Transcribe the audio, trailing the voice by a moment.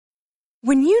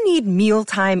When you need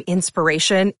mealtime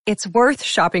inspiration, it's worth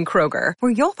shopping Kroger,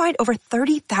 where you'll find over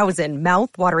 30,000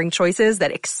 mouth-watering choices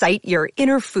that excite your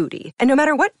inner foodie. And no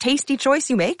matter what tasty choice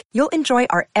you make, you'll enjoy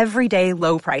our everyday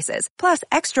low prices, plus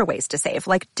extra ways to save,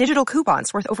 like digital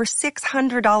coupons worth over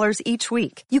 $600 each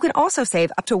week. You can also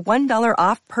save up to $1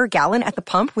 off per gallon at the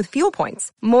pump with fuel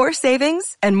points. More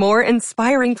savings and more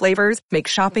inspiring flavors make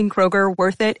shopping Kroger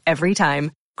worth it every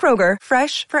time. Kroger,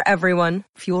 fresh for everyone.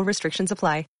 Fuel restrictions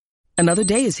apply. Another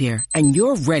day is here, and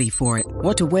you're ready for it.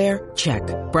 What to wear? Check.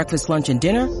 Breakfast, lunch, and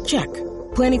dinner? Check.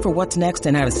 Planning for what's next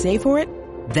and how to save for it?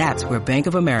 That's where Bank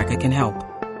of America can help.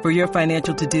 For your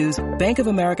financial to-dos, Bank of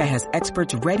America has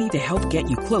experts ready to help get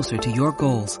you closer to your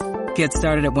goals. Get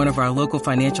started at one of our local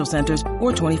financial centers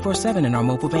or 24/7 in our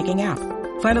mobile banking app.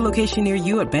 Find a location near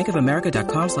you at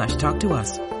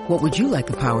bankofamerica.com/talktous. What would you like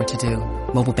the power to do?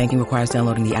 Mobile banking requires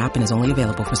downloading the app and is only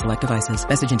available for select devices.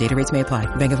 Message and data rates may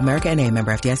apply. Bank of America N.A.,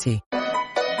 member FDIC.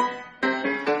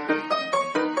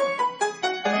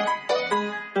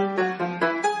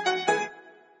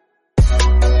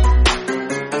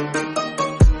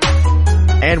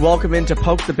 And welcome into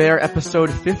Poke the Bear episode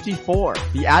 54,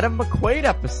 the Adam McQuaid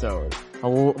episode.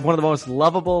 One of the most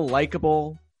lovable,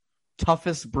 likable,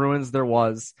 toughest Bruins there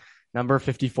was. Number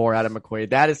 54, Adam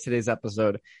McQuaid. That is today's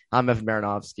episode. I'm Evan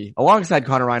Marinovsky, alongside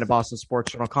Connor Ryan of Boston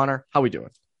Sports Journal. Connor, how we doing?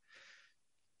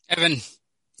 Evan,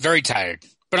 very tired,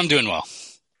 but I'm doing well.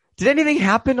 Did anything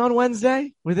happen on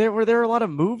Wednesday? Were there a lot of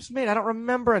moves made? I don't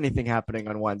remember anything happening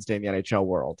on Wednesday in the NHL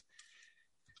world.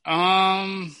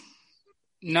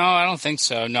 No, I don't think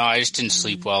so. No, I just didn't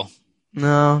sleep well.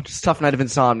 No, just a tough night of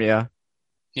insomnia.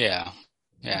 Yeah.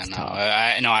 That's No, tough.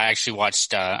 I actually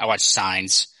watched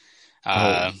Signs.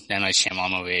 Then my Shyamalan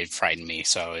movie frightened me,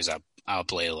 so I was up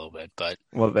late a little bit. But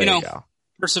Well, there you go.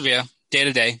 persevere day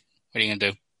to day. What are you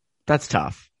gonna do? That's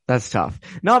tough.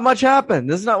 Not much happened.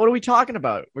 What are we talking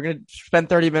about? We're going to spend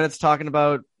 30 minutes talking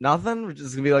about nothing? Which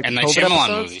is going to be like And the my COVID Shyamalan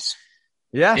episodes? movies.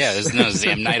 Yes. Yeah, there's no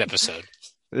Zam Night episode.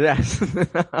 Yes.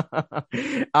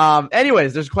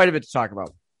 Anyways, there's quite a bit to talk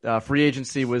about. Free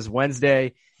agency was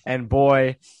Wednesday, and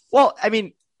boy, well, I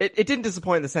mean, it didn't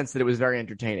disappoint in the sense that it was very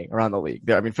entertaining around the league.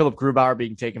 I mean, Philip Grubauer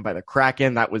being taken by the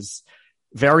Kraken, that was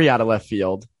very out of left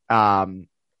field. Dougie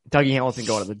Hamilton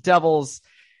going to the Devils.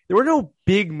 There were no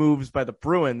big moves by the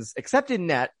Bruins, except in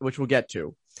net, which we'll get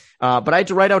to. But I had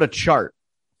to write out a chart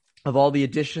of all the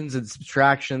additions and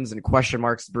subtractions and question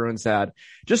marks the Bruins had,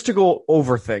 just to go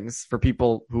over things for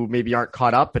people who maybe aren't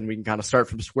caught up, and we can kind of start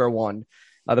from square one.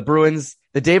 The Bruins,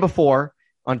 the day before,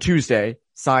 on Tuesday,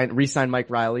 re-signed Mike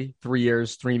Riley, 3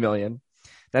 years, $3 million.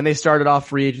 Then they started off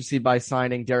free agency by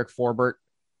signing Derek Forbort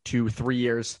to 3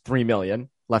 years, $3 million,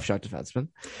 left shot defenseman.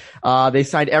 They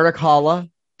signed Eric Haula,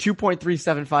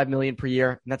 $2.375 million per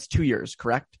year, and that's 2 years,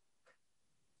 correct?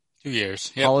 2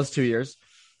 years. Yep. Haula's 2 years.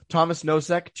 Thomas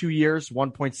Nosek, 2 years,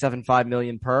 $1.75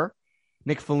 million per.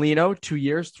 Nick Foligno, 2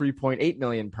 years, $3.8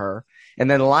 million per. And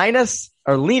then Linus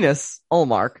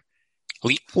Ullmark,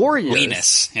 4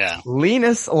 years.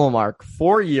 Linus Ullmark,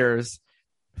 4 years,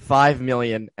 $5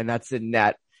 million, and that's in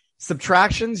net.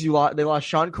 Subtractions, they lost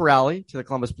Sean Corrali to the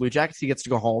Columbus Blue Jackets. He gets to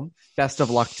go home. Best of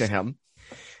luck to him.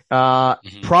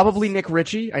 Probably Nick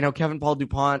Ritchie. I know Kevin Paul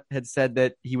Dupont had said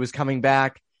that he was coming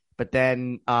back, but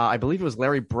then I believe it was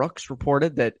Larry Brooks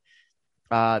reported that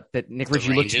Nick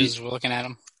Ritchie were looking at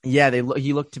him. Yeah,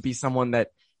 he looked to be someone that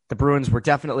the Bruins were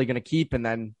definitely going to keep, and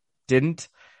then didn't.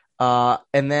 And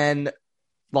then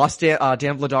lost Dan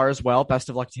Vladar as well. Best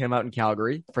of luck to him out in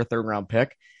Calgary for a third-round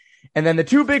pick. And then the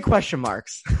two big question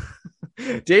marks,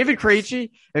 David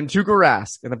Krejci and Tuukka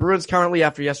Rask. And the Bruins currently,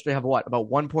 after yesterday, have what? About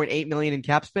 $1.8 million in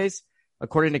cap space,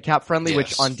 according to Cap Friendly, yes.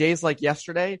 Which on days like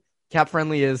yesterday, Cap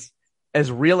Friendly is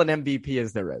as real an MVP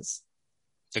as there is.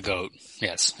 The GOAT.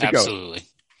 Yes, The absolutely. GOAT.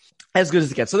 As good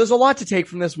as it gets. So there's a lot to take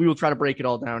from this. We will try to break it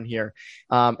all down here.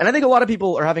 And I think a lot of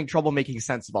people are having trouble making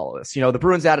sense of all of this. You know, the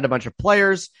Bruins added a bunch of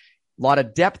players, a lot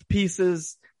of depth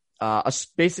pieces,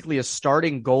 basically a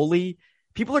starting goalie.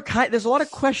 There's a lot of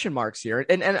question marks here.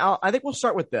 And I think we'll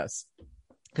start with this,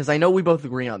 because I know we both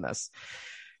agree on this.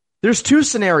 There's two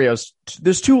scenarios.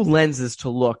 There's two lenses to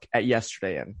look at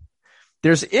yesterday in.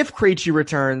 There's if Krejci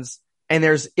returns, and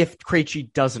there's if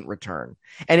Krejci doesn't return.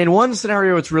 And in one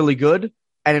scenario, it's really good.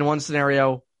 And in one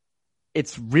scenario,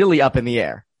 it's really up in the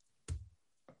air.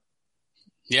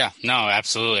 Yeah, no,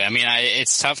 absolutely. I mean,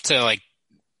 it's tough to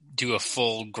do a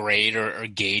full grade or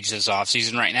gauge this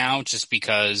offseason right now, just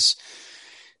because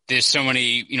there's so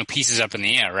many, pieces up in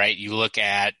the air, right? You look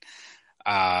at,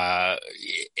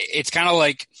 it's kind of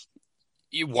like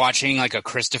you watching a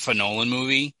Christopher Nolan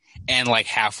movie, and like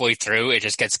halfway through it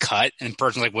just gets cut, and the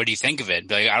person's like, "What do you think of it?"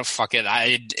 Be like, "Oh, fuck it,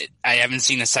 I haven't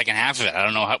seen the second half of it. I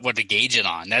don't know what to gauge it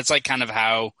on." That's like kind of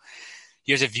how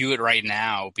you have to view it right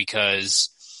now, because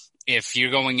if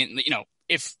you're going in,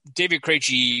 if David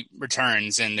Krejci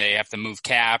returns and they have to move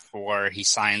cap, or he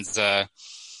signs a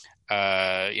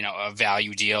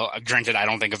value deal. Granted, I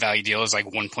don't think a value deal is like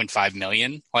 1.5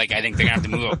 million. Like, I think they're gonna have to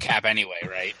move a cap anyway,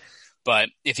 right? But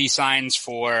if he signs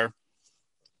for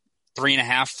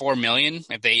 3.5, 4 million,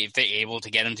 if they able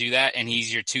to get him to do that, and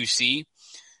he's your 2C,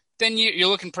 then you're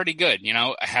looking pretty good.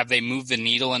 Have they moved the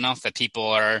needle enough that people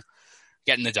are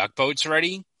getting the duck boats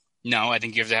ready? No, I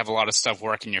think you have to have a lot of stuff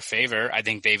work in your favor. I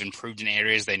think they've improved in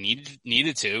areas they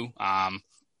needed to,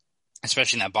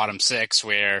 especially in that bottom six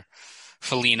where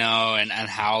Foligno and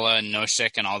Haula and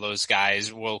Nosek and all those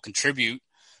guys will contribute.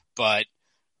 But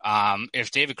if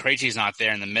David Krejci is not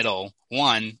there in the middle,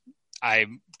 one,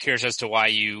 I'm curious as to why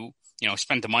you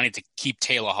spent the money to keep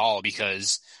Taylor Hall,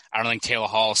 because I don't think Taylor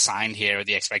Hall signed here with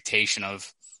the expectation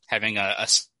of having a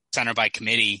center by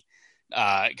committee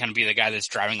kind of be the guy that's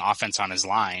driving offense on his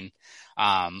line.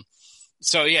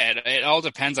 So yeah, it all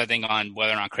depends, I think, on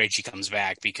whether or not Krejci comes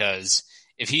back, because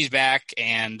if he's back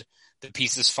and the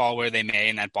pieces fall where they may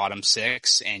in that bottom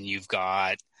six, and you've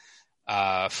got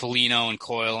Foligno and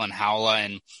Coyle and Haula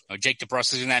and Jake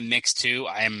DeBrusk is in that mix too.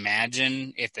 I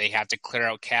imagine if they have to clear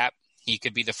out cap, he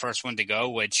could be the first one to go,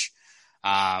 which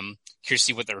curious to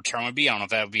see what the return would be. I don't know if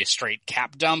that would be a straight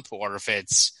cap dump, or if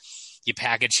it's you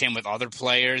package him with other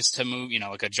players to move,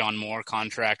 like a John Moore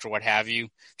contract or what have you,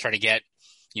 try to get,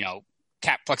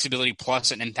 cap flexibility plus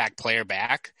an impact player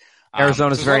back.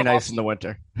 Arizona's very nice in the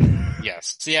winter.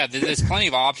 Yes. So yeah, there's plenty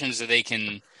of options that they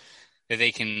can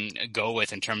go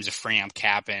with in terms of freeing up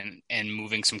cap and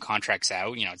moving some contracts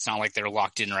out. It's not like they're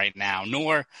locked in right now,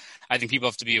 nor I think people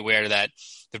have to be aware that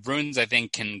the Bruins, I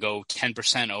think, can go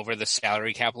 10% over the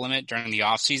salary cap limit during the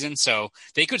offseason. So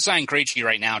they could sign Krejci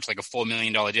right now to like a $4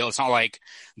 million deal. It's not like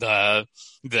the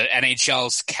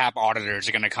NHL's cap auditors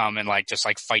are going to come and just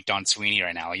fight Don Sweeney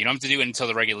right now. You don't have to do it until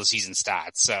the regular season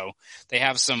starts. So they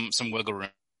have some wiggle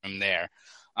room there.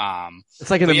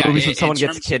 It's like in the movies when someone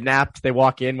gets kidnapped, they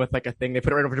walk in with a thing, they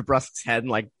put it right over DeBrusk's head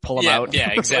and pull him out.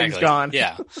 Yeah, exactly. He's gone.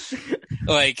 Yeah.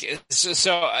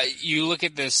 So you look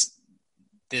at this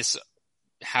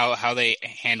how they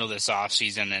handle this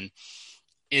offseason, and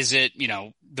is it,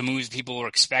 the moves people were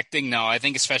expecting? No, I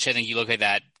think you look at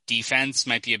that defense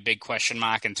might be a big question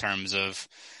mark in terms of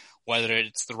whether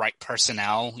it's the right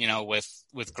personnel,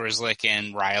 with Grzelcyk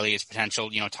and Riley as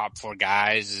potential, top four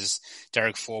guys. Is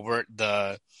Derek Forbort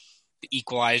the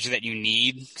equalizer that you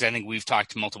need? Because I think we've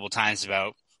talked multiple times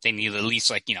about they need at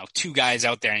least two guys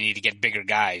out there and need to get bigger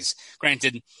guys.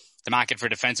 Granted, the market for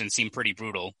defensemen seemed pretty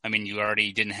brutal. I mean, you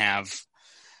already didn't have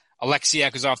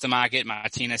Alexiak was off the market.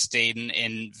 Martinez stayed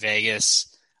in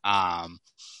Vegas.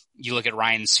 You look at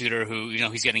Ryan Suter, who,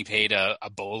 he's getting paid a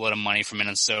boatload of money from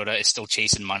Minnesota, is still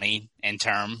chasing money in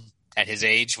term at his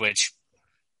age, which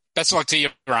best of luck to you,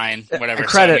 Ryan, whatever.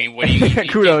 Credit. So, I mean, what do you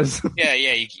Kudos.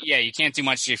 You can't do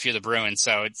much if you're the Bruins.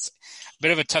 So it's a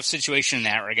bit of a tough situation in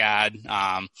that regard. You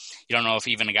don't know if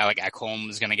even a guy like Ekholm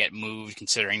is going to get moved,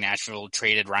 considering Nashville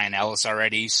traded Ryan Ellis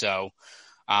already. So,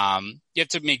 you have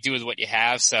to make do with what you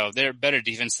have. So they're better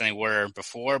defense than they were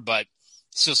before, but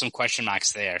still some question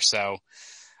marks there. So,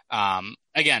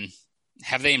 again,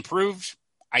 have they improved?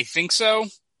 I think so.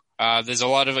 There's a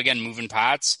lot of, moving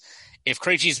parts. If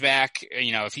Krejci's back,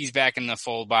 if he's back in the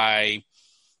fold by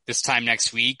this time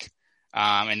next week,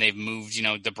 and they've moved,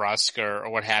 DeBrusk or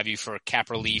what have you for cap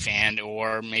relief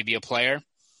or maybe a player,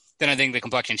 then I think the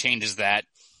complexion changes that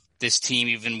this team,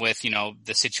 even with,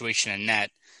 the situation in net,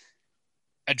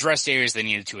 addressed areas they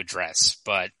needed to address.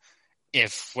 But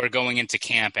if we're going into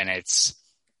camp and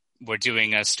we're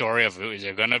doing a story of, is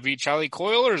it going to be Charlie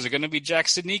Coyle or is it going to be Jack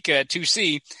Studnicka at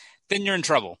 2C, then you're in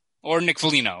trouble. Or Nick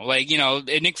Foligno.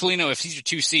 Nick Foligno, if he's your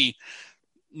 2C,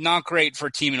 not great for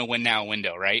a team in a win-now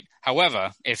window, right?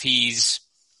 However, if he's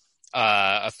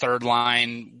a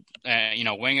third-line,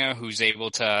 winger who's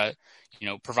able to,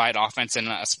 provide offense in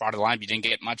a spot of the line you didn't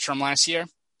get much from last year,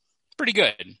 pretty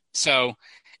good. So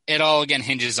it all, again,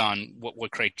 hinges on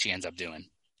what Krejci ends up doing.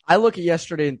 I look at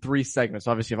yesterday in 3 segments.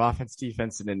 Obviously, you have offense,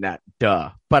 defense, and in net. Duh.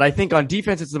 But I think on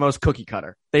defense, it's the most cookie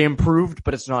cutter. They improved,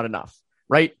 but it's not enough,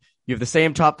 right? You have the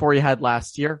same top 4 you had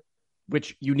last year,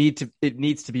 which it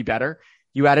needs to be better.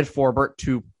 You added Forbort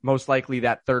to most likely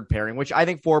that third pairing, which I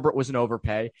think Forbort was an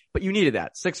overpay, but you needed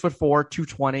that. 6'4",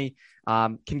 220,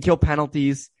 can kill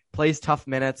penalties, plays tough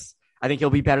minutes. I think he'll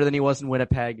be better than he was in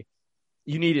Winnipeg.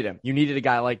 You needed him. You needed a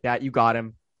guy like that. You got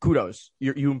him. Kudos.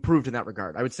 You improved in that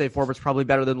regard. I would say Forbort's probably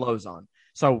better than Lozon.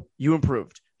 So you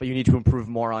improved. but you need to improve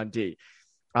more on D.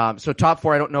 So top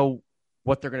four, I don't know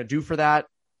what they're going to do for that.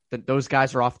 Those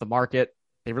guys are off the market.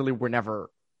 They really were never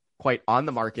quite on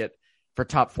the market for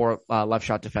top four left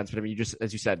shot defensemen. I mean, you just,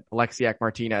 as you said, Alexiak,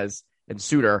 Martinez, and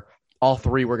Suter, all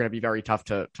three were going to be very tough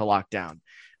to lock down.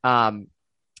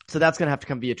 So that's going to have to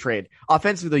come via trade.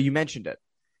 Offensively, though, you mentioned it.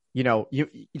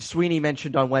 Sweeney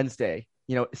mentioned on Wednesday,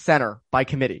 center by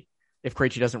committee if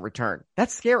Krejci doesn't return.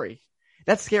 That's scary.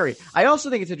 I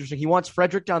also think it's interesting. He wants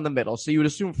Frederic down the middle, so you would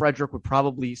assume Frederic would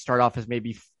probably start off as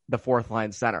maybe the fourth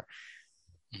line center.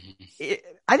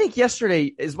 I think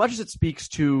yesterday, as much as it speaks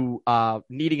to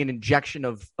needing an injection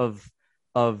of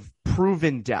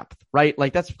proven depth, right?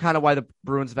 Like that's kind of why the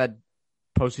Bruins have had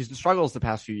postseason struggles the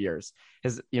past few years.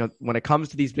 Is when it comes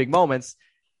to these big moments,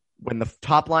 when the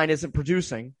top line isn't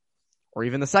producing, or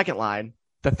even the second line,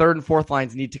 the third and fourth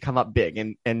lines need to come up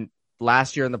big. And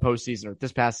last year in the postseason, or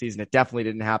this past season, it definitely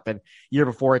didn't happen. Year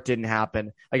before, it didn't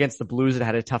happen. Against the Blues, it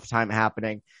had a tough time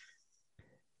happening.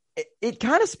 It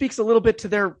kind of speaks a little bit to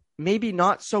their maybe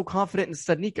not so confident in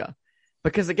Studnicka,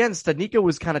 because again, Studnicka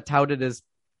was kind of touted as,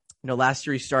 last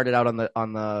year he started out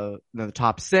on the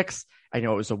top six. I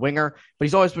know it was a winger, but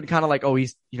he's always been kind of like, oh,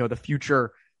 he's the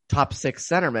future top six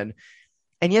centerman.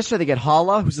 And yesterday they get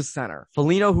Hala, who's a center,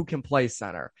 Foligno, who can play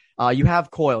center. You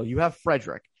have Coyle, you have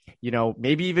Frederic,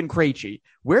 maybe even Krejci.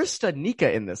 Where's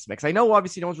Studnicka in this mix? I know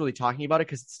obviously no one's really talking about it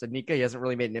because it's Studnicka. He hasn't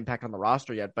really made an impact on the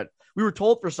roster yet, but we were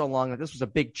told for so long that this was a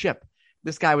big chip.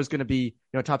 This guy was going to be,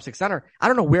 top six center. I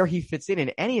don't know where he fits in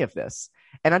any of this.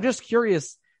 And I'm just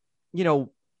curious, and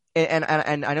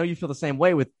I know you feel the same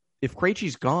way with if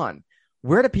Krejci's gone,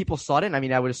 where do people slot in? I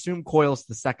mean, I would assume Coyle's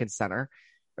the second center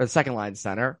or the second line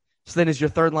center. So then is your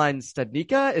third line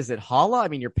Studnicka? Is it Hala? I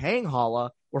mean, you're paying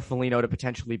Hala or Foligno to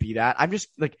potentially be that. I'm just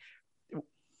like,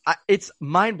 it's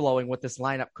mind blowing what this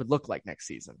lineup could look like next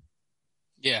season.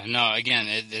 Yeah, no,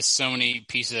 again, there's so many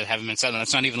pieces that haven't been said. And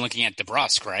that's not even looking at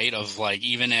DeBrusk, right? Of like,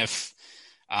 even if,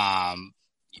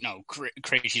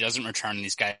 Krejci doesn't return and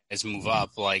these guys move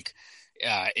up, like,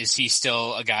 is he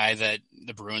still a guy that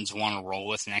the Bruins want to roll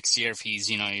with next year? If he's,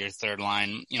 your third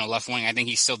line, left wing, I think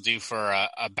he's still due for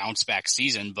a bounce back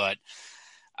season, but,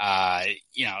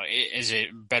 is it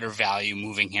better value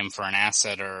moving him for an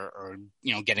asset or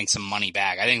getting some money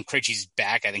back? I think Krejci's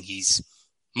back. I think he's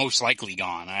most likely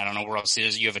gone. I don't know where else it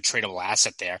is. You have a tradable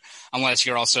asset there, unless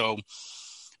you're also,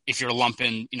 if you're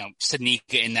lumping,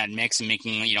 Studnicka in that mix and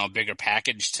making, a bigger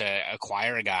package to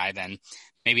acquire a guy, then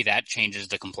maybe that changes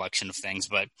the complexion of things.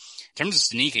 But in terms of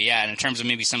Studnicka, yeah, and in terms of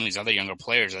maybe some of these other younger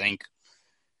players, I think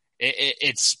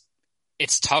it's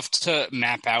tough to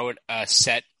map out a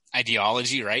set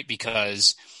ideology, right?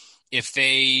 Because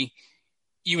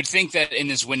you would think that in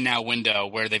this win now window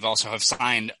where they've also have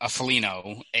signed a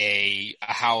Foligno, a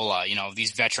Howla,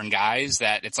 these veteran guys,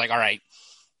 that it's like, all right,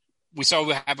 we saw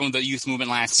what happened with the youth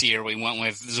movement last year. We went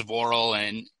with Zboril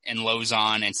and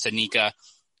Lozon and Studnicka.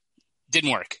 Didn't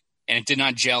work. And it did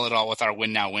not gel at all with our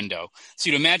win now window. So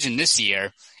you'd imagine this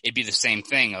year it'd be the same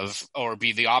thing or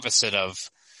be the opposite of,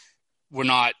 we're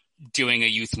not doing a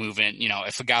youth movement.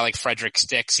 If a guy like Frederic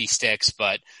sticks, he sticks,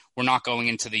 but we're not going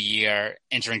into the year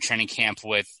entering training camp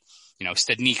with,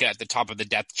 Studnicka at the top of the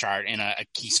depth chart in a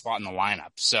key spot in the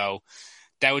lineup. So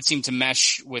that would seem to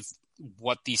mesh with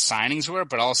what these signings were,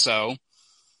 but also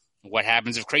what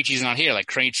happens if Krejci's not here? Like,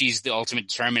 Krejci's the ultimate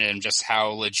determinant of just how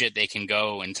legit they can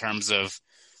go in terms of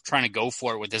trying to go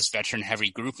for it with this veteran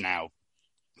heavy group now.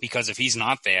 Because if he's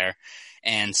not there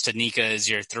and Studnicka is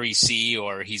your 3C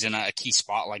or he's in a key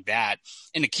spot like that,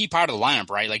 in a key part of the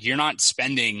lineup, right? Like, you're not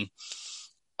spending,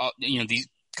 these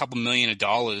couple $1 million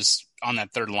on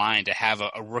that third line to have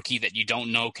a rookie that you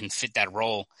don't know can fit that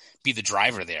role, be the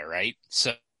driver there, right?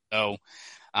 So,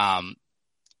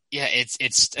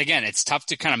 it's tough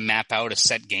to kind of map out a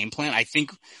set game plan. I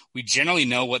think we generally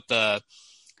know what the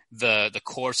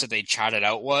course that they charted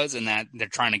out was, and that they're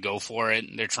trying to go for it.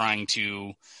 They're trying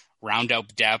to round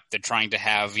out depth. They're trying to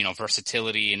have,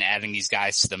 versatility and adding these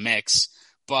guys to the mix.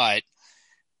 But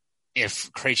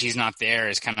if Krejci's not there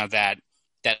as kind of that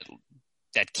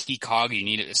key cog you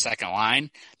need at the second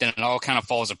line, then it all kind of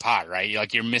falls apart, right?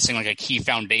 You're missing like a key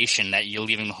foundation that you're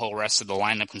leaving the whole rest of the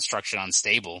lineup construction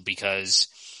unstable. Because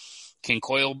can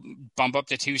Coyle bump up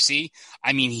to 2C?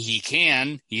 I mean, he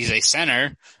can. He's a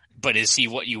center. But is he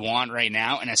what you want right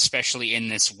now? And especially in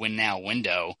this win now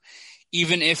window,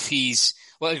 even if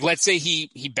let's say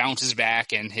he bounces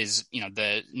back and his,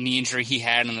 the knee injury he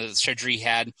had and the surgery he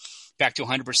had back to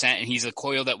 100%, and he's a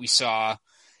Coyle that we saw,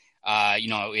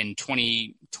 in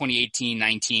 2018,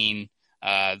 19,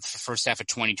 the first half of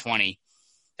 2020,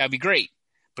 that'd be great.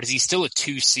 but is he still a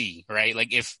 2C, right?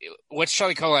 Like what's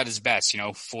Charlie Coyle at his best?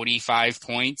 45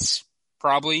 points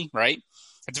probably, right?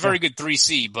 It's a very good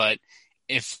 3C, but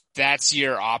if that's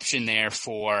your option there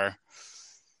for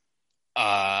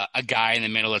a guy in the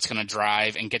middle that's going to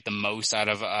drive and get the most out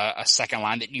of a second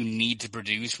line that you need to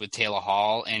produce with Taylor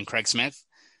Hall and Craig Smith,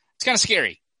 it's kind of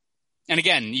scary. And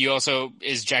again,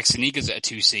 is Jack Studnicka a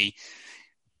 2C.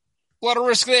 A lot of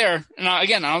risk there. And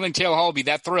again, I don't think Taylor Hall will be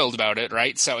that thrilled about it,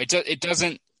 right? So it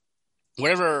doesn't,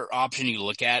 whatever option you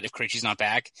look at, if Krejci's not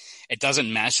back, it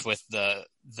doesn't mesh with the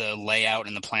layout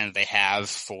and the plan that they have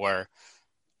for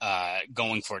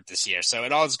going for it this year. So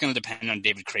it all is going to depend on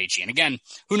David Krejci. And again,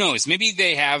 who knows? Maybe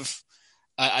they have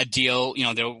a deal,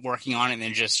 they're working on it and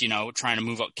they're just, trying to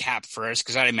move up cap first,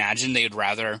 because I'd imagine they would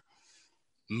rather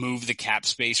move the cap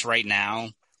space right now,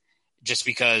 just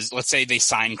because let's say they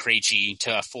sign Krejci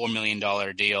to a $4 million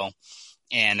deal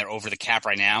and they're over the cap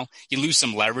right now. You lose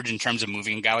some leverage in terms of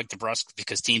moving a guy like DeBrusk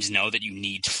because teams know that you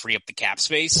need to free up the cap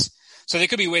space. So they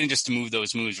could be waiting just to move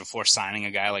those moves before signing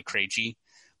a guy like Krejci.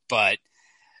 But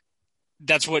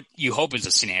that's what you hope is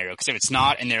a scenario, because if it's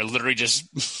not and they're literally just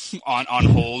on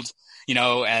hold,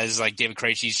 as like David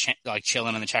Krejci's like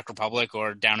chilling in the Czech Republic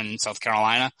or down in South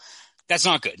Carolina, that's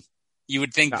not good. You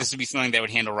would think this would be something they would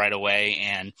handle right away.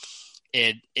 And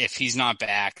if he's not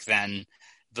back, then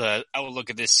the outlook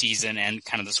of this season and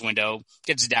kind of this window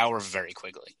gets dour very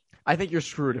quickly. I think you're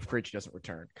screwed if Krejci doesn't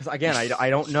return, because again, I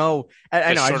don't know.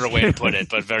 I know, shorter way to put it,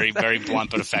 but very, very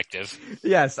blunt but effective.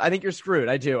 Yes, I think you're screwed.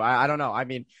 I do. I don't know. I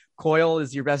mean, Coyle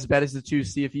is your best bet as the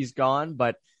 2C if he's gone,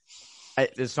 but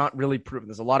it's not really proven.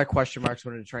 There's a lot of question marks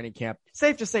going into training camp.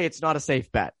 Safe to say it's not a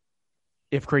safe bet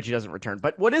if Krejci doesn't return.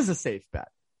 But what is a safe bet?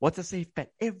 What's a safe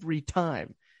bet every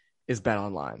time is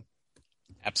BetOnline.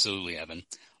 Absolutely, Evan.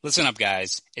 Listen up,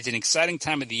 guys. It's an exciting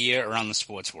time of the year around the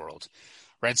sports world.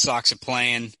 Red Sox are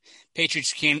playing,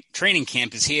 Patriots training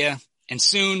camp is here, and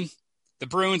soon the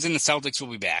Bruins and the Celtics will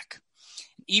be back.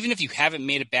 Even if you haven't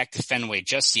made it back to Fenway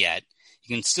just yet,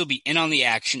 you can still be in on the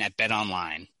action at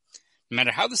BetOnline. No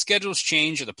matter how the schedules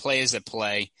change or the players that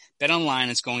play, BetOnline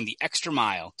is going the extra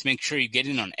mile to make sure you get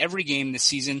in on every game this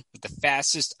season with the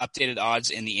fastest updated odds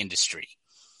in the industry.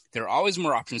 There are always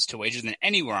more options to wager than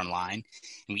anywhere online,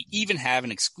 and we even have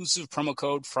an exclusive promo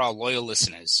code for our loyal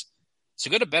listeners. So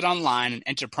go to BetOnline and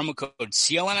enter promo code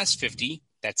CLNS50,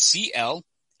 that's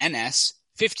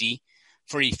CLNS50,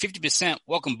 for a 50%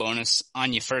 welcome bonus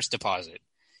on your first deposit.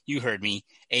 You heard me,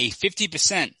 a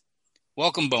 50%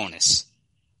 welcome bonus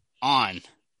on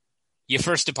your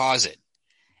first deposit.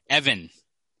 Evan,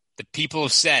 the people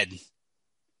have said,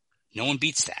 no one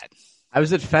beats that. I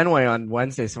was at Fenway on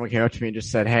Wednesday. Someone came up to me and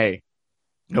just said, hey,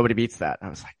 nobody beats that. I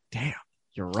was like, damn,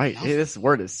 you're right. Hey, this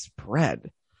word is spread.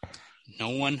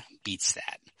 No one beats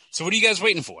that. So what are you guys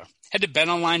waiting for? Head to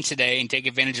BetOnline today and take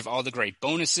advantage of all the great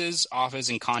bonuses, offers,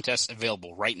 and contests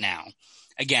available right now.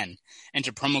 Again,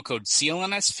 enter promo code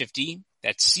CLNS50,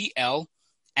 that's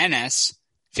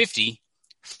CLNS50,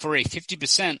 for a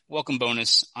 50% welcome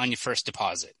bonus on your first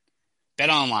deposit.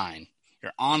 BetOnline,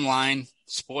 your online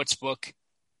sportsbook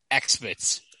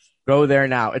experts. Go there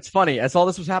now. It's funny, as all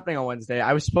this was happening on Wednesday,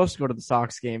 I was supposed to go to the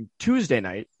Sox game Tuesday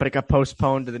night, but it got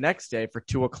postponed to the next day for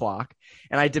 2:00.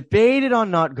 And I debated on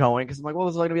not going because I'm like, well,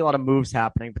 there's going to be a lot of moves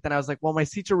happening. But then I was like, well, my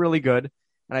seats are really good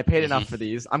and I paid enough for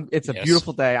these. It's a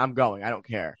beautiful day. I'm going. I don't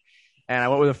care. And I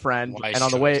went with a friend. Wise and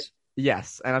on the choice. way,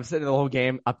 yes. And I'm sitting the whole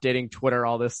game updating Twitter,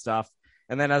 all this stuff.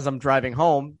 And then as I'm driving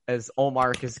home, as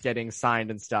Omar is getting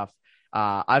signed and stuff,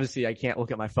 obviously I can't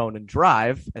look at my phone and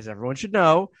drive, as everyone should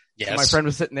know. Yes. So my friend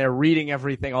was sitting there reading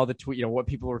everything, all the tweet, what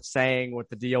people were saying, what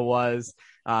the deal was,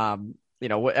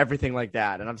 everything like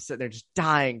that. And I'm sitting there just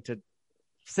dying to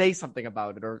say something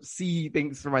about it or see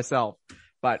things for myself,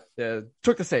 but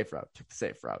took the safe route.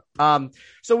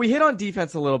 So we hit on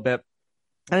defense a little bit.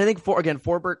 And I think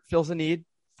Forbort fills a need.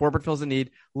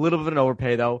 Little bit of an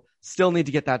overpay though. Still need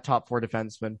to get that top 4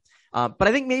 defenseman. But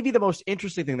I think maybe the most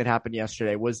interesting thing that happened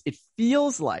yesterday was it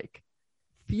feels like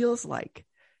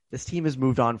this team has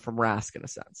moved on from Rask in a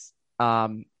sense.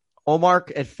 Omar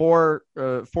at 4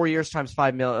 years times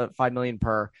 $5 million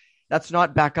per. That's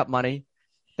not backup money.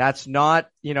 That's not,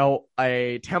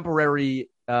 a temporary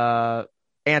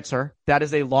answer. That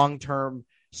is a long-term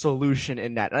solution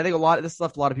in net. And I think this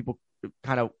left a lot of people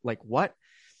kind of like, what?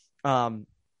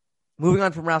 Moving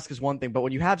on from Rask is one thing, but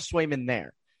when you have Swayman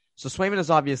there, so Swayman is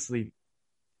obviously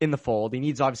in the fold. He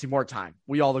needs obviously more time.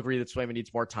 We all agree that Swayman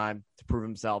needs more time to prove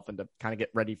himself and to kind of get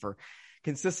ready for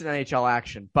consistent NHL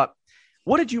action. But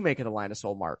what did you make of the Linus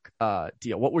Ullmark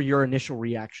deal? What were your initial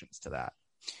reactions to that?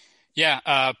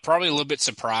 Yeah, probably a little bit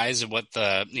surprised at what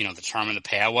the term of the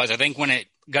payout was. I think when it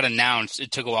got announced,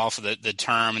 it took a while for the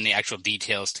term and the actual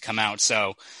details to come out.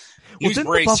 So, well,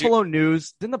 didn't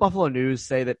the Buffalo News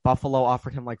say that Buffalo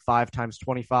offered him like 5 times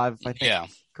 25? I think. Yeah.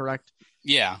 Correct.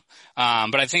 Yeah.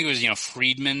 But I think it was,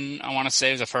 Friedman, I want to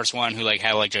say, was the first one who like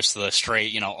had like just the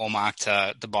straight, Omar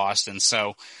to Boston.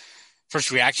 So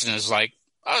first reaction is like,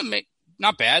 oh,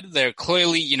 not bad. They're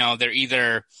clearly, they're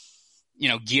either,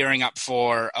 gearing up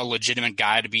for a legitimate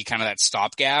guy to be kind of that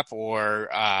stopgap, or,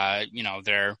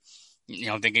 they're,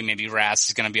 thinking maybe Rask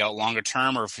is going to be out longer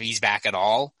term, or if he's back at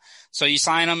all. So you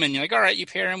sign him and you're like, all right, you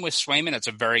pair him with Swayman. That's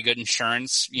a very good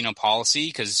insurance, policy,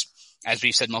 because as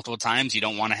we've said multiple times, you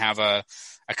don't want to have a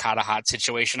Carter Hart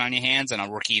situation on your hands and a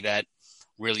rookie that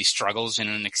really struggles in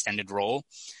an extended role.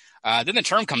 Then the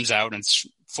term comes out and it's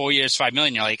 4 years, $5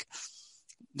 million. You're like,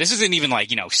 this isn't even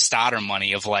like, starter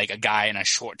money of like a guy in a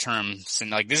short term.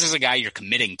 Like, this is a guy you're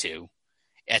committing to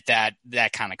at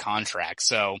that kind of contract.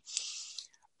 So,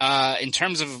 in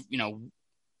terms of,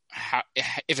 how,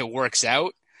 if it works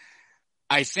out,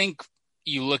 I think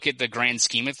you look at the grand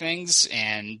scheme of things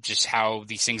and just how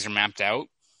these things are mapped out.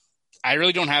 I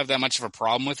really don't have that much of a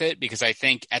problem with it, because I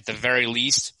think at the very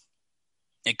least,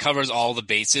 it covers all the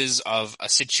bases of a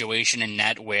situation in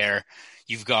net where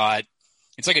you've got,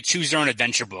 it's like a choose your own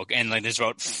adventure book. And like, there's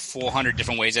about 400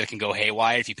 different ways that it can go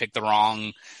haywire if you pick the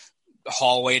wrong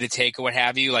hallway to take or what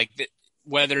have you. Like,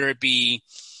 whether it be,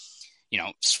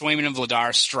 Swayman and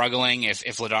Vladar struggling, if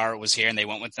Vladar was here and they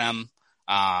went with them,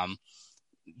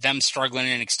 them struggling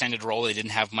in an extended role, they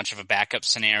didn't have much of a backup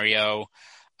scenario,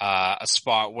 a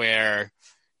spot where,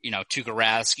 Tuukka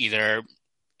Rask either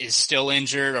is still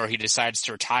injured or he decides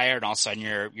to retire, and all of a sudden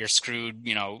you're screwed,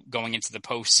 going into the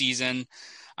postseason.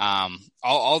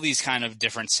 All these kind of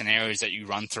different scenarios that you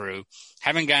run through.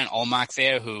 Having got an Ullmark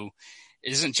there who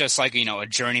isn't just like, a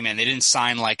journeyman. They didn't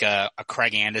sign like a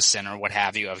Craig Anderson or what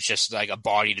have you, of just like a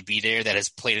body to be there that has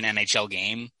played an NHL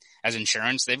game as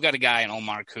insurance. They've got a guy in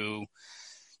Ullmark who,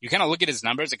 you kind of look at his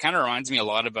numbers, it kind of reminds me a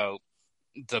lot about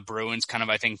the Bruins kind of,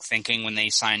 I think, thinking when they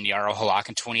signed Jaro Halak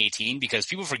in 2018, because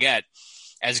people forget,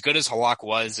 as good as Halak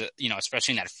was,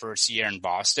 especially in that first year in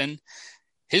Boston,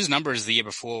 his numbers the year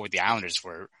before with the Islanders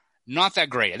were not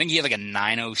that great. I think he had like a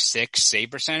 .906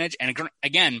 save percentage. And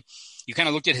again, you kind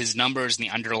of looked at his numbers and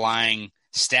the underlying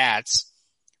stats.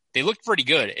 They looked pretty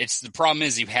good. The problem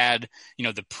is you had,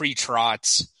 the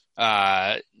pre-Trotz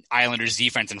Islanders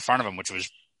defense in front of him, which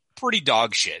was pretty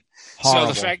dog shit.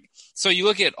 Horrible. So you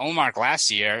look at Ullmark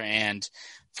last year, and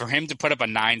for him to put up a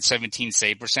 .917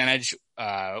 save percentage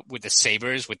with the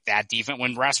Sabres with that defense,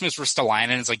 when Rasmus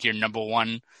Ristolainen is like your number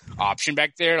one option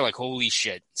back there, like, holy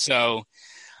shit. So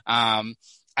I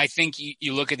think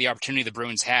you look at the opportunity the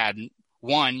Bruins had.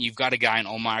 One, you've got a guy in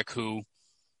Ullmark who,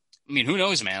 who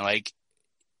knows, man? Like,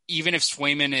 even if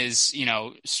Swayman is,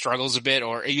 struggles a bit,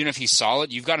 or even if he's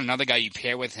solid, you've got another guy you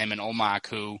pair with him in Ullmark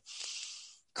who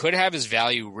could have his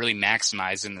value really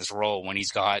maximized in this role when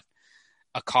he's got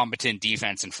a competent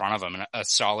defense in front of him and a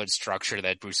solid structure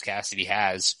that Bruce Cassidy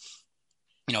has.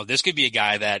 This could be a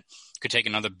guy that could take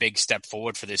another big step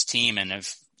forward for this team. And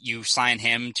if you sign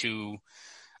him to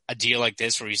a deal like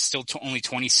this, where he's still only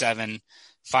 27,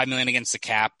 $5 million against the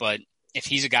cap, but if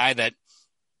he's a guy that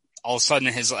all of a sudden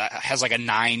has like a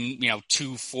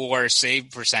 9.24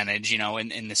 save percentage,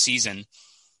 in the season,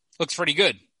 looks pretty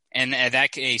good. And in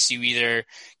that case, you either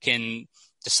can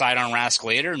decide on Rask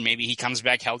later, and maybe he comes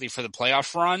back healthy for the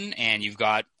playoff run, and you've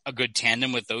got a good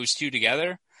tandem with those two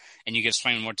together, and you get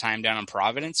Swayman more time down in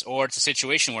Providence. Or it's a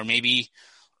situation where maybe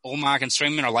Ullmark and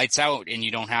Swayman are lights out, and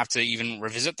you don't have to even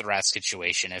revisit the Rask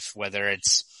situation, whether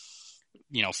it's,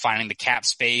 finding the cap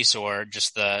space or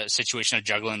just the situation of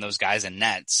juggling those guys in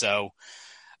net. So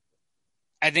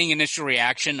I think initial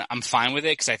reaction, I'm fine with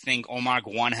it, because I think Ullmark,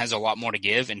 one, has a lot more to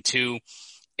give, and two,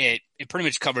 it pretty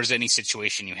much covers any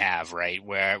situation you have, right?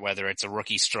 Whether it's a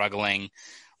rookie struggling,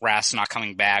 Rask not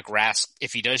coming back, Rask,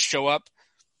 if he does show up,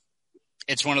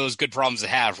 it's one of those good problems to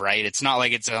have, right? It's not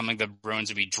like it's something the Bruins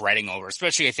would be dreading over,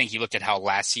 especially I think you looked at how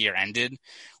last year ended,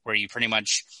 where you pretty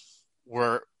much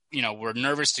were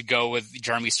nervous to go with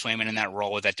Jeremy Swayman in that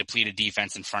role with that depleted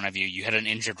defense in front of you. You had an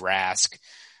injured Rask.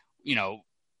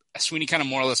 Sweeney kind of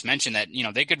more or less mentioned that,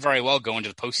 they could very well go into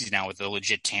the postseason now with a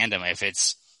legit tandem if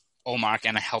it's Ullmark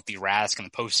and a healthy Rask in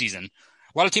the postseason.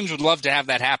 A lot of teams would love to have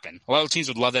that happen. A lot of teams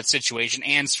would love that situation.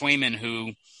 And Swayman,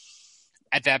 who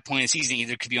at that point in the season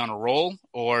either could be on a roll,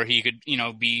 or he could,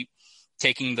 be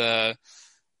taking the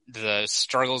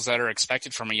struggles that are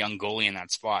expected from a young goalie in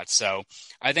that spot. So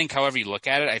I think however you look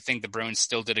at it, I think the Bruins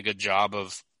still did a good job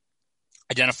of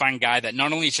identifying a guy that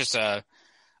not only is just a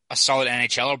solid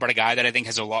NHLer, but a guy that I think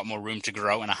has a lot more room to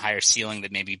grow and a higher ceiling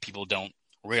that maybe people don't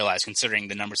realize, considering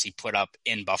the numbers he put up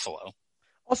in Buffalo.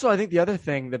 Also, I think the other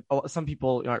thing that some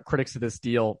people are critics of this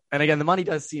deal, and again, the money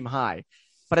does seem high,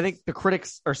 but I think the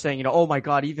critics are saying, oh my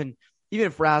God, even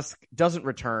if Rask doesn't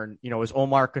return, is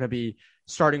Omar going to be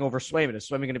starting over Swayman? Is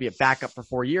Swayman going to be a backup for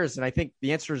 4 years? And I think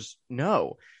the answer is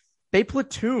no. They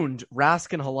platooned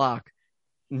Rask and Halak,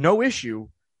 no issue,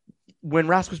 when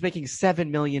Rask was making $7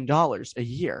 million a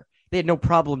year. They had no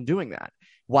problem doing that.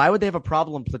 Why would they have a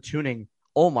problem platooning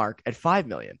Ullmark at $5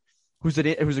 million, who's a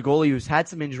goalie who's had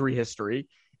some injury history,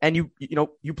 and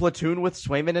you platoon with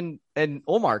Swayman and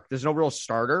Ullmark? There's no real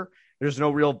starter. There's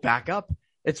no real backup.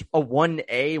 It's a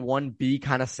 1A, 1B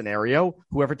kind of scenario.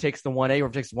 Whoever takes the 1A,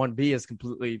 whoever takes the 1B is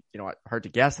completely, hard to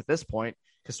guess at this point,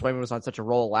 because Swayman was on such a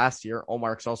roll last year.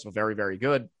 Ullmark's also very, very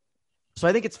good. So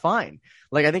I think it's fine.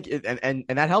 Like, I think, and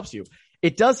that helps you.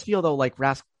 It does feel, though, like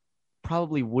Rask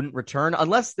probably wouldn't return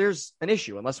unless there's an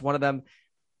issue, unless one of them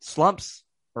slumps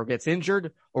or gets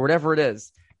injured or whatever it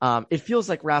is. It feels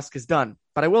like Rask is done.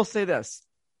 But I will say this.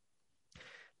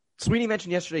 Sweeney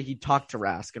mentioned yesterday he talked to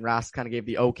Rask, and Rask kind of gave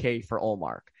the okay for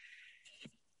Ullmark.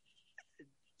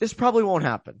 This probably won't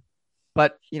happen.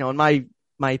 But, in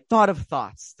my thought of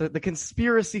thoughts, the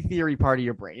conspiracy theory part of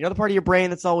your brain, the part of your brain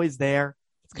that's always there,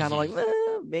 it's kind of like,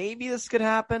 maybe this could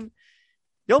happen.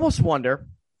 You almost wonder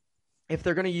if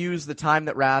they're going to use the time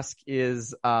that Rask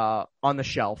is on the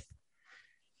shelf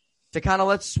to kind of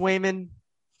let Swayman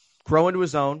grow into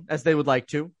his own, as they would like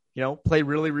to, play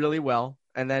really, really well.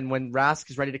 And then when Rask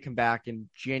is ready to come back in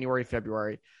January,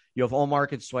 February, you have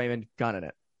Ullmark and Swayman gunning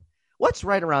it. What's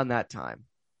right around that time?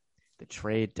 The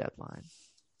trade deadline.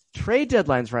 Trade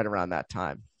deadline's right around that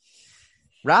time.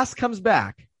 Rask comes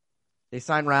back. They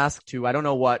sign Rask to, I don't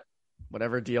know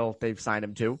whatever deal they've signed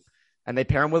him to, and they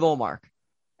pair him with Ullmark.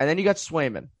 And then you got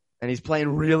Swayman, and he's playing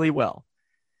really well.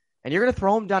 And you're going to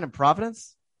throw him down in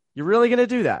Providence? You're really going to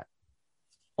do that?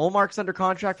 Ullmark's under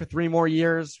contract for 3 more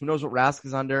years. Who knows what Rask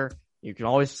is under? You can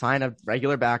always sign a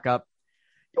regular backup.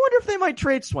 You wonder if they might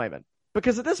trade Swayman,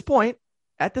 because at this point,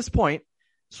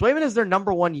 Swayman is their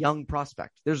number 1 young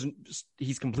prospect.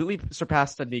 He's completely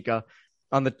surpassed Studnicka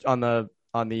on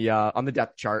the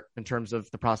depth chart in terms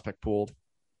of the prospect pool.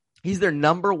 He's their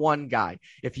number 1 guy.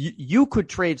 If you could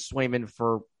trade Swayman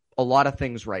for a lot of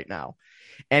things right now,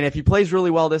 and if he plays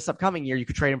really well this upcoming year, you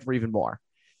could trade him for even more.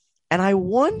 And I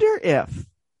wonder if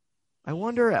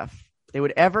they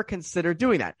would ever consider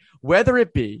doing that, whether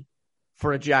it be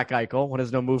for a Jack Eichel when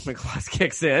his no movement clause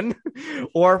kicks in,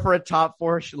 or for a top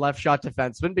 4 left shot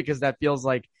defenseman, because that feels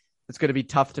like it's going to be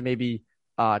tough to maybe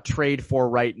trade for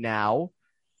right now.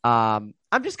 I'm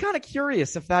just kind of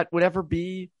curious if that would ever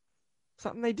be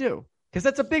something they do, because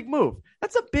that's a big move.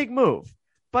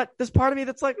 But there's part of me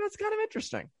that's like, that's kind of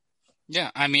interesting.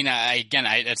 Yeah, I mean,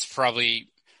 that's probably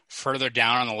further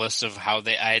down on the list of how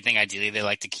I think ideally they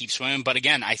like to keep Swayman. But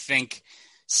again, I think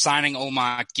signing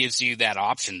Ullmark gives you that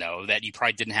option, though, that you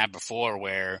probably didn't have before,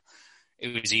 where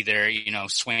it was either,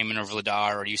 Swayman or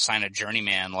Vladar, or you sign a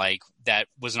journeyman. Like, that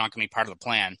was not going to be part of the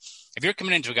plan. If you're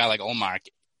coming into a guy like Ullmark,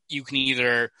 you can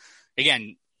either,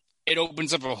 again, it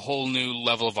opens up a whole new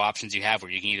level of options you have,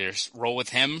 where you can either roll with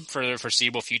him for the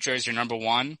foreseeable future as your number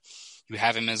 1. You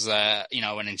have him as an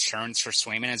insurance for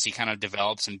Swayman as he kind of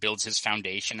develops and builds his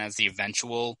foundation as the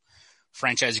eventual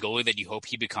franchise goalie that you hope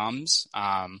he becomes.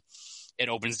 It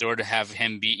opens the door to have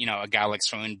him be, a guy like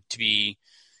Swayman to be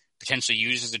potentially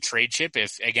used as a trade chip.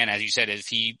 If, again, as you said, if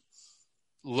he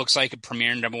looks like a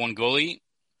premier number 1 goalie,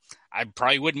 I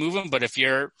probably would move him. But if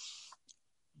you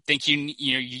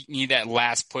need that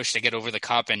last push to get over the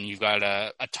cup, and you've got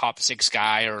a top 6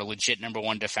 guy or a legit number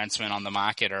 1 defenseman on the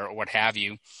market or what have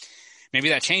you, maybe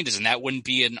that changes, and that wouldn't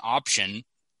be an option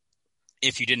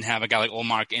if you didn't have a guy like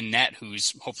Ullmark in net,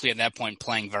 who's hopefully at that point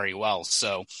playing very well.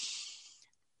 So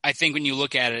I think when you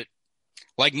look at it,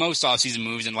 like most offseason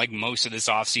moves and like most of this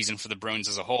offseason for the Bruins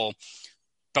as a whole,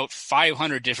 about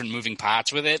 500 different moving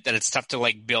parts with it, that it's tough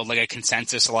to build a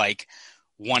consensus,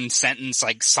 one sentence,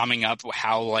 summing up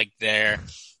how their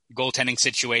goaltending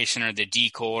situation or the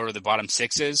D-core or the bottom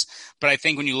 6 is. But I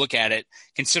think when you look at it,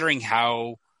 considering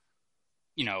how,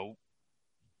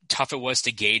 tough it was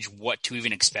to gauge what to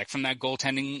even expect from that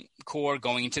goaltending core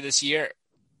going into this year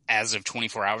as of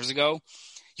 24 hours ago,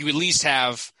 you at least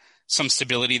have some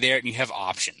stability there, and you have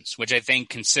options, which I think,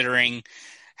 considering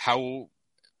how,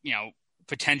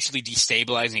 potentially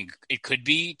destabilizing it could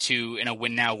be to, in a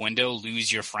win now window,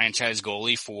 lose your franchise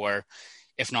goalie for,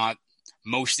 if not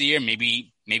most of the year,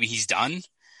 maybe he's done.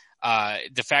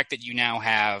 The fact that you now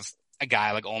have a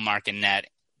guy like Ullmark in net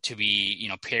to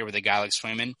be, paired with a guy like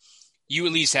Swayman, you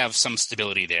at least have some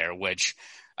stability there, which,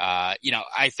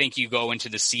 I think you go into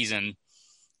the season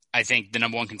I think the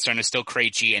number one concern is still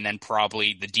Krejci and then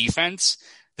probably the defense.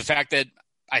 The fact that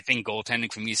I think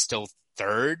goaltending for me is still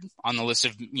third on the list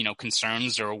of,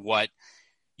 concerns or what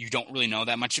you don't really know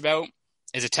that much about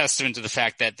is a testament to the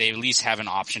fact that they at least have an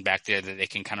option back there that they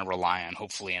can kind of rely on,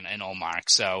 hopefully, in Ullmark.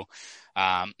 So,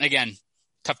 again,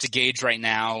 tough to gauge right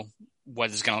now what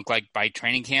it's going to look like by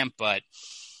training camp, but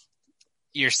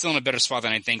you're still in a better spot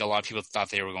than I think a lot of people thought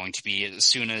they were going to be as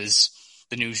soon as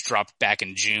the news dropped back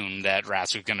in June that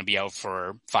Rask was going to be out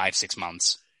for 5-6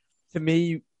 months. To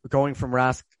me, going from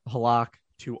Rask, Halak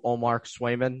to Ullmark,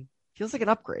 Swayman feels like an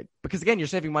upgrade because, again, you're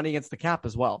saving money against the cap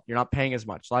as well. You're not paying as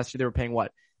much. Last year, they were paying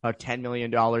what? About $10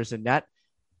 million in net.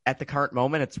 At the current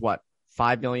moment, it's what?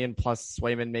 $5 million plus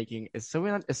Swayman making. Is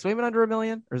Swayman under $1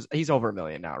 million? Or he's over $1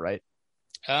 million now, right?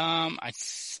 I'm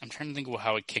trying to think of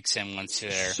how it kicks in once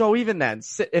they're. So even then,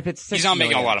 if it's $6 he's not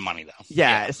million, making a lot of money though.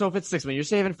 Yeah. So if it's $6 million, you're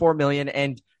saving $4 million,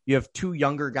 and you have two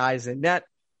younger guys in net.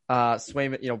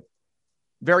 Swayman,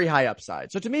 very high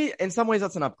upside. So to me, in some ways,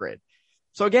 that's an upgrade.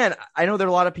 So again, I know there are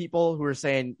a lot of people who are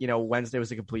saying, Wednesday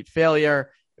was a complete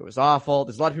failure. It was awful.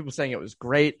 There's a lot of people saying it was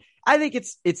great. I think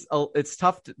it's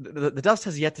tough. The dust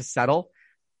has yet to settle,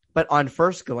 but on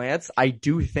first glance, I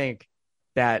do think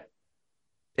that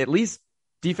at least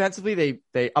defensively,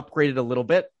 they upgraded a little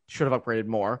bit. Should have upgraded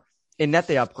more. In net,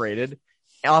 they upgraded.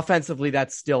 Offensively,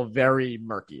 that's still very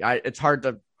murky. It's hard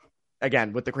to,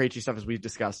 again, with the Krejci stuff as we've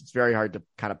discussed, it's very hard to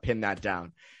kind of pin that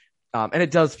down. And it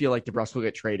does feel like DeBrusk will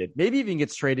get traded. Maybe even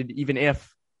gets traded even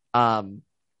if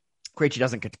Krejci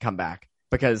doesn't get to come back,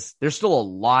 because there's still a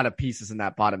lot of pieces in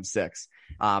that bottom six.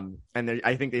 And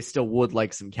I think they still would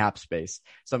like some cap space.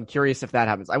 So I'm curious if that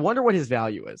happens. I wonder what his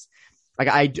value is. Like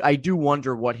I do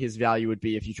wonder what his value would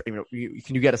be if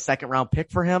can you get a second round pick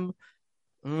for him?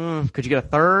 Could you get a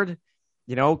third?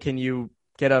 Can you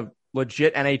get a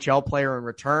legit NHL player in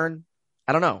return?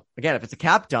 I don't know. Again, if it's a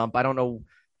cap dump, I don't know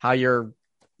how you're,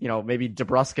 maybe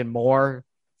DeBrusk and more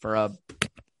for a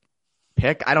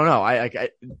pick. I don't know.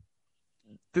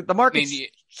 The market's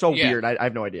weird. I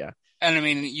have no idea. And I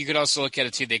mean, you could also look at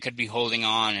it too. They could be holding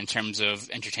on in terms of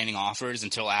entertaining offers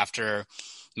until after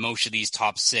most of these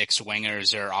top six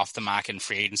wingers are off the market in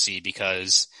free agency,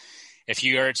 because if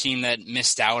you are a team that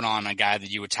missed out on a guy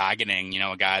that you were targeting,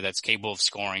 a guy that's capable of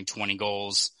scoring 20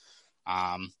 goals,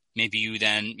 maybe you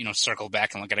then, circle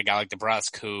back and look at a guy like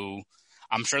DeBrusk, who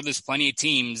I'm sure there's plenty of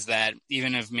teams that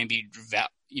even if maybe,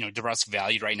 DeBrusk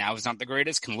valued right now is not the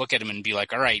greatest, can look at him and be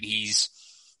like, all right, he's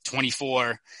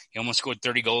 24. He almost scored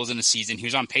 30 goals in a season. He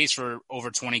was on pace for over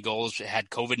 20 goals, had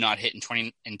COVID not hit in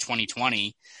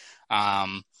 2020.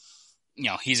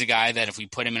 He's a guy that if we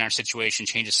put him in our situation,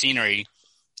 change of scenery,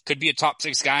 could be a top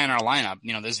six guy in our lineup.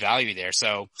 There's value there.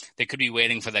 So they could be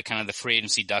waiting for the kind of the free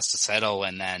agency dust to settle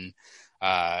and then,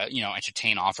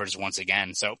 entertain offers once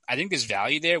again. So I think there's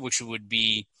value there, which would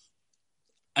be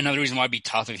another reason why it'd be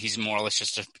tough if he's more or less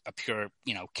just a pure,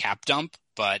 cap dump.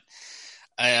 But,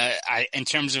 in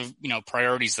terms of,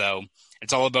 priorities though,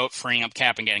 it's all about freeing up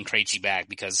cap and getting Krejci back,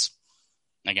 because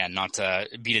again, not to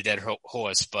beat a dead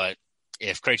horse, but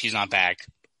if Krejci's not back,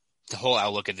 the whole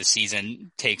outlook of the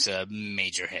season takes a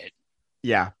major hit.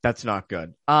 Yeah, that's not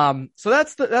good. So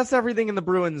that's everything in the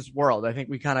Bruins world. I think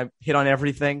we kind of hit on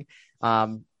everything.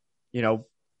 Goodbye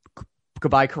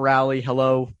Corrali.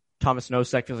 Hello, Thomas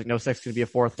Nosek. Feels like Nosek's going to be a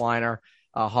fourth liner.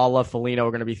 Halla, Foligno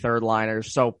are going to be third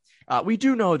liners. So we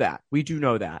do know that.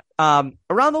 Around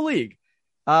the league,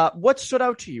 what stood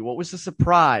out to you? What was the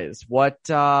surprise? What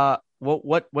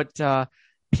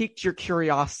piqued your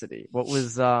curiosity?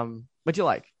 What'd you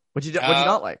like? What'd you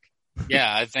not like?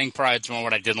 Yeah, I think probably it's more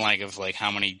what I didn't like of like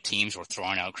how many teams were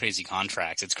throwing out crazy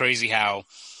contracts. It's crazy how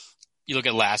you look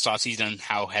at last offseason,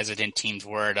 how hesitant teams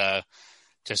were to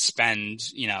spend,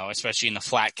 especially in the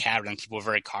flat cap, and people were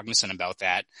very cognizant about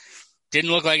that.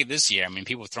 Didn't look like it this year. I mean,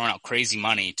 people were throwing out crazy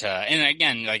money and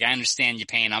again, like I understand you're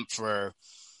paying up for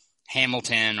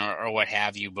Hamilton or what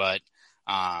have you, but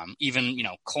even,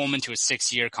 Coleman to a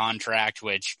 6-year contract,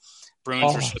 which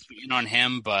Bruins were supposed to be in on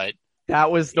him, but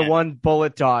that was the one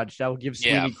bullet dodge. That will give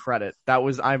Sweeney credit.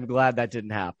 I'm glad that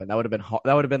didn't happen. That would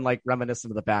have been like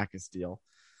reminiscent of the Backes deal.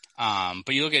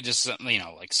 But you look at just,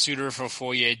 like Suter for a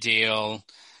 4-year deal.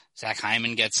 Zach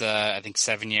Hyman gets I think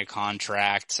 7-year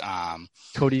contract.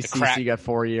 Cody Ceci got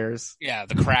 4 years. Yeah.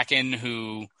 The Kraken,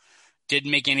 who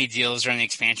didn't make any deals during the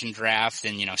expansion draft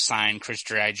and, signed Chris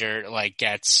Dreiger, like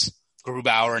gets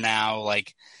Grubauer now.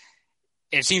 Like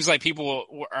it seems like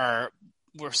people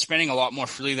we're spending a lot more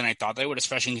freely than I thought they would,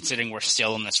 especially considering we're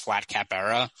still in this flat cap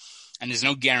era. And there's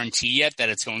no guarantee yet that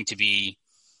it's going to be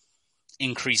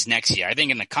increased next year. I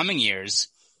think in the coming years,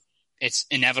 it's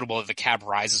inevitable that the cap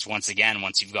rises once again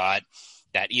once you've got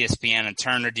that ESPN and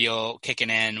Turner deal kicking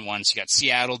in, once you got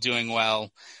Seattle doing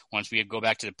well, once we go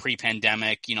back to the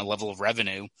pre-pandemic, level of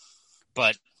revenue.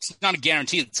 But it's not a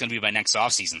guarantee it's going to be by next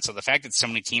offseason. So the fact that so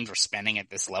many teams are spending at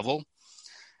this level,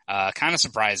 kind of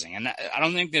surprising. And I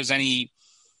don't think there's any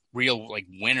real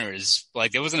winners.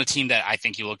 There wasn't a team that I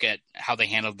think you look at how they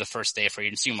handled the first day of free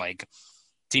agency,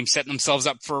 teams setting themselves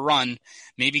up for a run.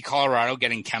 Maybe Colorado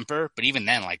getting Kemper, but even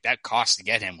then, that cost to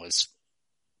get him was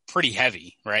pretty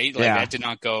heavy, right? That did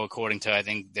not go according to, I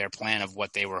think, their plan of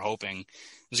what they were hoping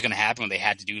was going to happen when they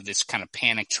had to do this kind of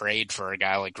panic trade for a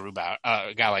guy like Grubauer,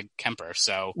 a guy like Kemper.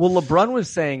 So, well, LeBron was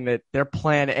saying that their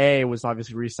plan A was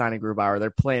obviously re-signing Grubauer.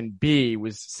 Their plan B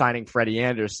was signing Freddie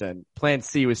Anderson. Plan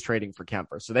C was trading for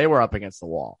Kemper. So they were up against the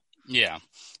wall. Yeah.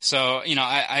 So,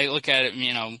 I look at it,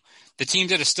 the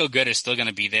teams that are still good are still going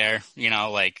to be there.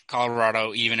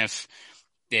 Colorado, even if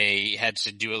they had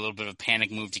to do a little bit of a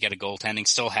panic move to get a goaltending,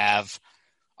 still have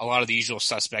a lot of the usual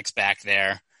suspects back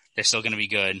there. They're still going to be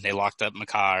good. They locked up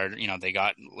McCarr. They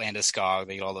got Landeskog.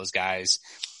 They got all those guys.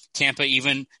 Tampa,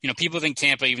 even, people think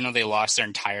Tampa, even though they lost their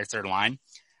entire third line,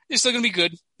 they're still going to be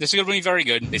good. They're still going to be very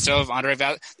good. They still have Andre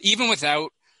Val, even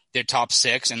without their top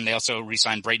six. And they also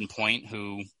re-signed Brayden Point,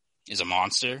 who is a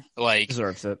monster.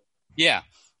 Deserves it. Yeah.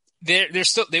 They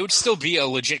would still be a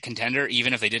legit contender,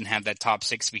 even if they didn't have that top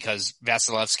six, because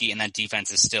Vasilevsky and that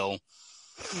defense is still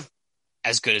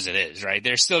as good as it is, right?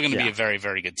 They're still going to be a very,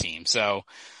 very good team. So,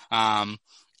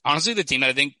 honestly, the team that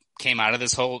I think came out of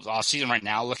this whole offseason right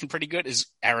now looking pretty good is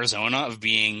Arizona, of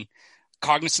being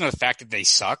cognizant of the fact that they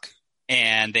suck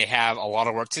and they have a lot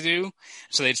of work to do.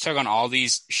 So they just took on all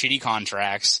these shitty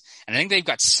contracts, and I think they've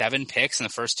got 7 picks in the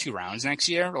first 2 rounds next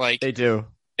year. They do.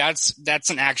 That's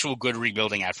an actual good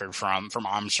rebuilding effort from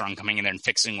Armstrong coming in there and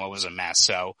fixing what was a mess.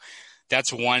 So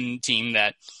that's one team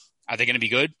that, are they going to be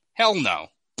good? Hell no.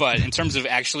 But in terms of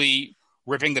actually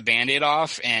ripping the Band-Aid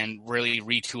off and really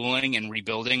retooling and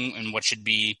rebuilding in what should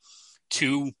be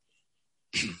 2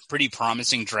 pretty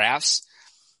promising drafts,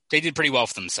 they did pretty well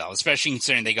for themselves, especially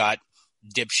considering they got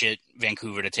dipshit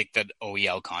Vancouver to take that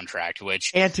OEL contract,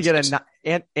 and to get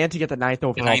the ninth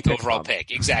overall pick.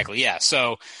 Exactly. Yeah.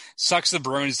 So sucks the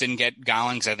Bruins didn't get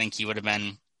Gallon, because I think he would have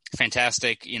been a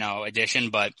fantastic, addition,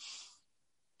 but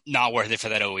not worth it for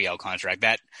that OEL contract.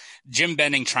 That Jim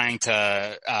Benning trying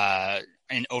to,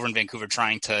 over in Vancouver,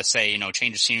 trying to say,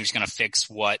 change of scenery is going to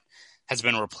fix what has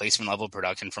been a replacement level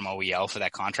production from OEL for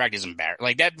that contract is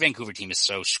embarrassing. That Vancouver team is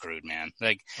so screwed, man.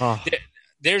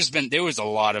 There was a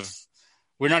lot of,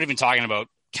 we're not even talking about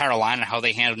Carolina, how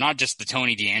they handled not just the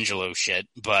Tony DeAngelo shit,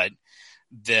 but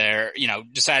they're,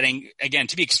 deciding again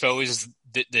to be exposed as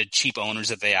the cheap owners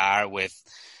that they are, with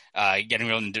getting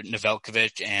rid of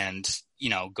Nedeljkovic and,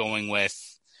 going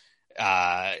with,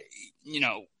 the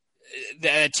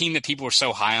team that people were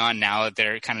so high on, now that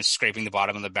they're kind of scraping the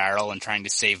bottom of the barrel and trying to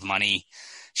save money.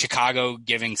 Chicago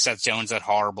giving Seth Jones that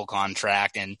horrible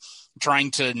contract and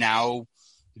trying to now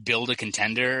build a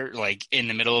contender in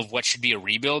the middle of what should be a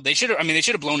rebuild. They should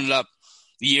have blown it up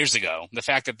years ago. The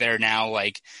fact that they're now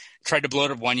tried to blow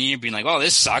it up one year, being oh,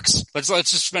 this sucks. Let's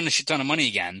just spend a shit ton of money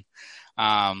again.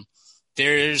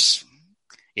 There's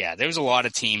a lot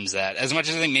of teams that, as much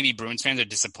as I think maybe Bruins fans are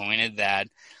disappointed that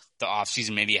the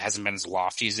offseason maybe it hasn't been as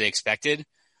lofty as they expected,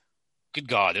 good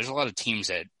God, there's a lot of teams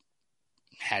that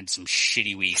had some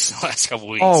shitty weeks the last couple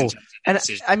of weeks. Oh, and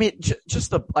I mean,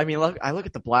 look, I look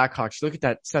at the Blackhawks, look at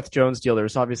that Seth Jones deal.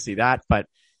 There's obviously that, but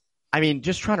I mean,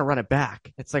 just trying to run it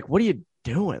back. It's what are you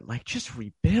doing? Just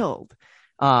rebuild.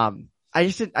 I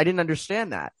didn't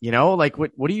understand that,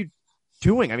 what are you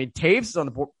doing? I mean, Taves is on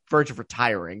the verge of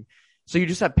retiring. So you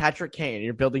just have Patrick Kane and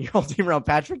you're building your whole team around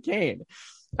Patrick Kane.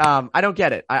 I don't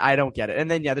get it. I don't get it. And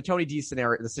then, the Tony D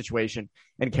scenario, the situation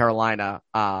in Carolina,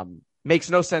 makes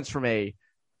no sense from a,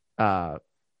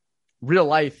 real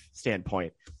life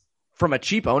standpoint. From a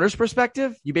cheap owner's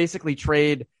perspective, you basically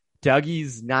trade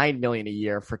Dougie's $9 million a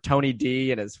year for Tony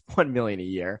D and his $1 million a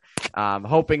year,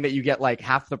 hoping that you get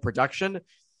half the production.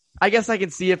 I guess I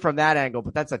can see it from that angle,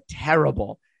 but that's a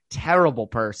terrible, terrible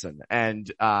person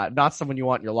and not someone you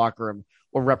want in your locker room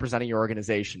or representing your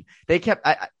organization. They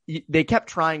kept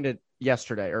trying to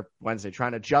yesterday or Wednesday,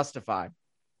 trying to justify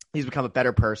he's become a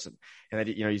better person and that,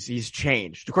 he's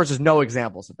changed. Of course, there's no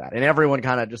examples of that. And everyone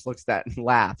kind of just looks at that and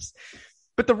laughs.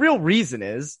 But the real reason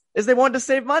is they wanted to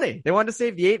save money. They wanted to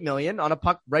save the $8 million on a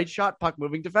puck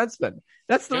moving defenseman.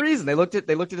 That's the reason. They looked at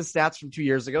his stats from 2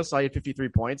 years ago, saw he had 53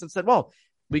 points and said, well,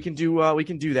 we can do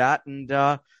that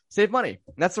and save money.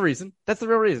 And that's the reason. That's the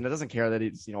real reason. It doesn't care that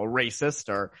he's, a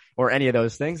racist or any of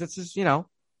those things. It's just,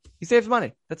 he saves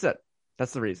money. That's it.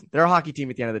 That's the reason. They're a hockey team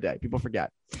at the end of the day. People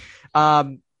forget.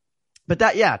 The But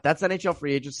that's NHL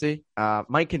free agency.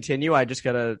 Might continue. I just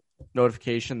got a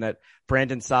notification that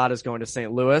Brandon Saad is going to St.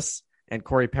 Louis and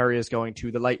Corey Perry is going to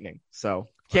the Lightning. So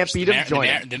can't beat him. Join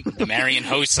him. The Marian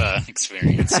Hossa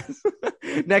experience.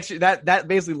 Next year, that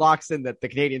basically locks in that the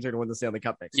Canadians are going to win the Stanley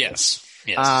Cup next year. Yes.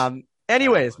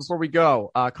 Anyways, before we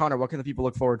go, Connor, what can the people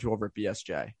look forward to over at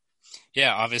BSJ?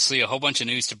 Yeah, obviously a whole bunch of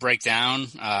news to break down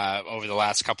over the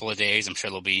last couple of days. I'm sure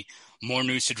there'll be more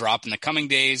news to drop in the coming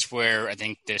days, where I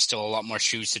think there's still a lot more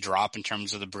shoes to drop in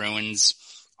terms of the Bruins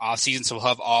offseason. So we'll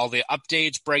have all the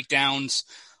updates, breakdowns,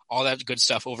 all that good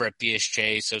stuff over at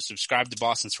BSJ. So subscribe to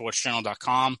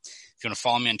BostonSportsJournal.com. If you want to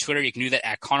follow me on Twitter, you can do that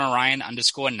at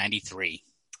ConnorRyan_93.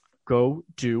 Go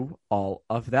do all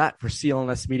of that. For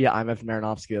CLNS Media, I'm Evan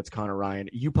Marinovsky. That's Connor Ryan.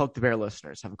 You Poke the Bear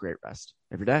listeners. Have a great rest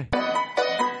of your day.